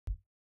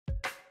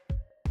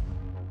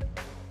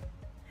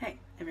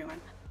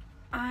everyone.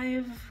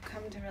 I've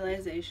come to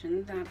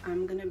realization that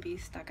I'm gonna be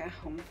stuck at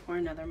home for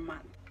another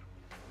month.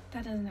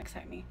 That doesn't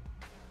excite me.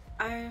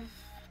 I've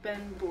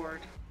been bored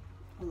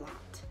a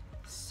lot,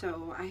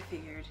 so I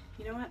figured,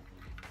 you know what?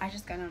 I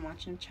just got on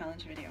watching a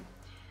challenge video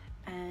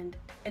and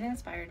it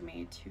inspired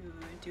me to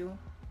do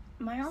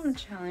my own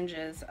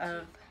challenges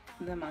of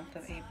the month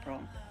of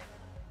April.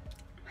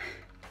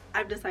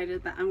 I've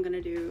decided that I'm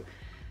gonna do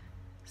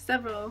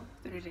several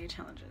 30-day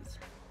challenges.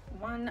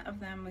 One of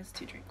them is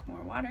to drink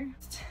more water.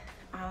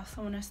 I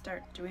also want to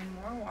start doing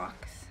more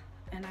walks,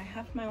 and I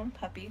have my own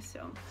puppy,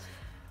 so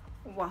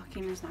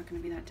walking is not going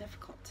to be that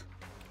difficult.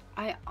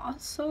 I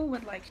also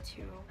would like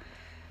to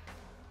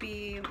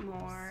be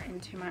more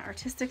into my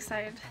artistic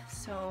side,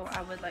 so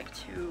I would like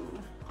to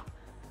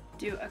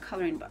do a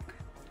coloring book,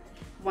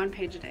 1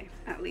 page a day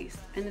at least,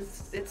 and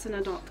it's an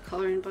adult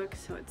coloring book,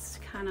 so it's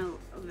kind of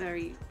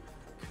very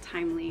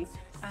timely.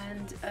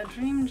 And a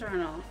dream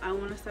journal. I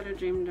want to start a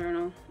dream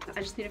journal. I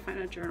just need to find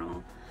a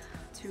journal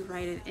to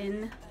write it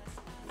in,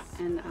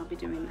 and I'll be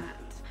doing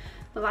that.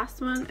 The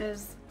last one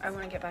is I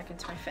want to get back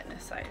into my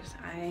fitness side.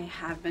 I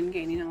have been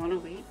gaining a lot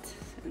of weight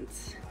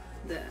since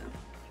the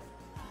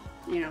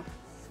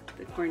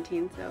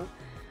quarantine, so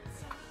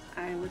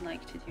I would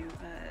like to do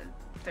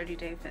a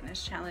 30-day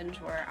fitness challenge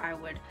where I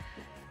would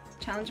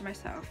challenge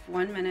myself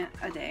 1 minute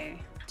a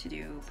day to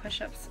do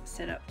push-ups,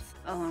 sit-ups,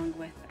 along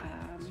with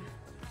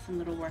some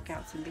little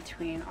workouts in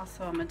between.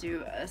 Also, I'm gonna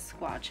do a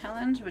squat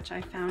challenge, which I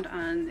found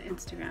on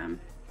Instagram.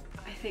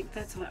 I think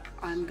that's what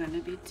I'm gonna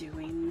be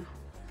doing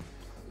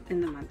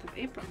in the month of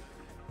April.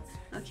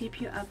 I'll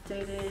keep you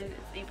updated. It's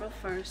April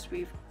 1st.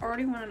 We've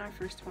already went on our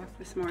first walk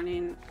this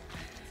morning.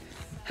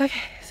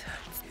 Okay,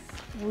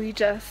 so we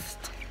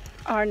just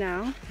are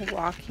now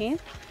walking.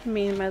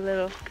 Me and my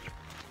little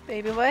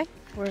baby boy.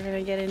 We're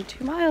gonna get in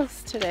 2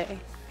 miles today.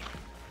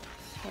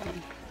 So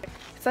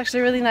it's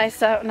actually really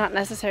nice out, not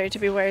necessary to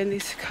be wearing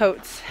these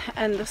coats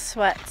and the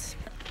sweats.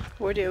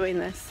 We're doing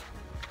this,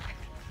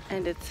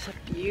 and it's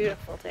a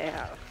beautiful day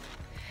out.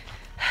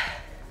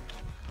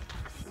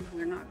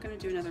 We're not going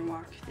to do another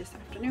walk this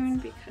afternoon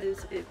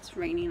because it's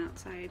raining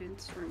outside and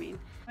storming.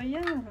 But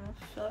yeah, I'll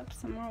fill up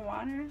some more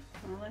water.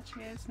 I'll let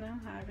you guys know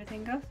how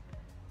everything goes.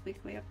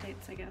 Weekly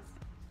updates, I guess.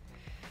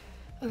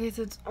 Okay,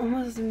 so it's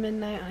almost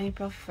midnight on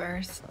April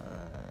 1st.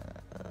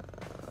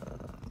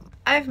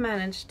 I've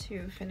managed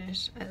to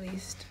finish at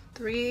least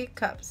 3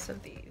 cups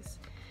of these.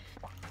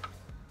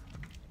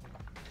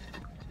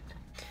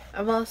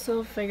 I've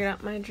also figured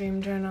out my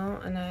dream journal,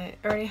 and it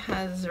already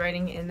has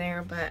writing in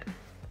there, but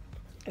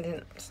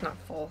it's not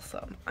full,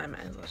 so I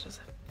might as well just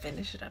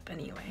finish it up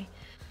anyway.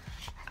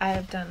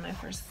 I've done my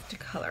first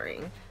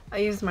coloring. I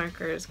used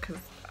markers because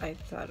I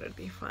thought it would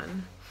be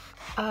fun.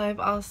 I've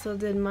also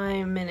did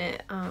my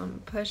minute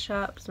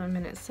push-ups, my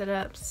minute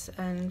sit-ups,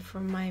 and for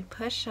my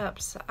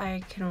push-ups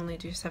I can only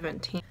do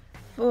 17.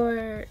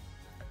 For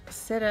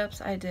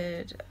sit-ups I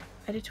did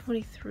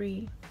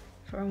 23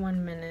 for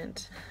 1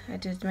 minute. I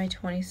did my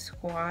 20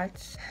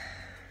 squats.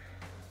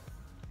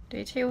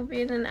 Day 2 will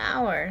be in an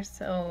hour,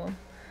 so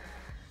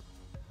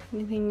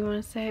anything you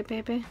want to say,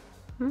 baby?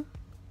 So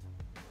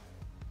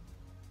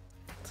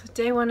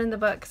day 1 in the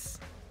books,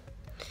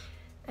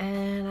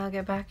 and I'll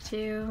get back to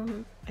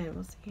you and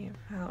we'll see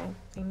how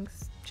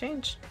things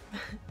change.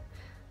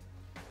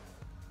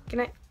 Good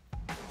night.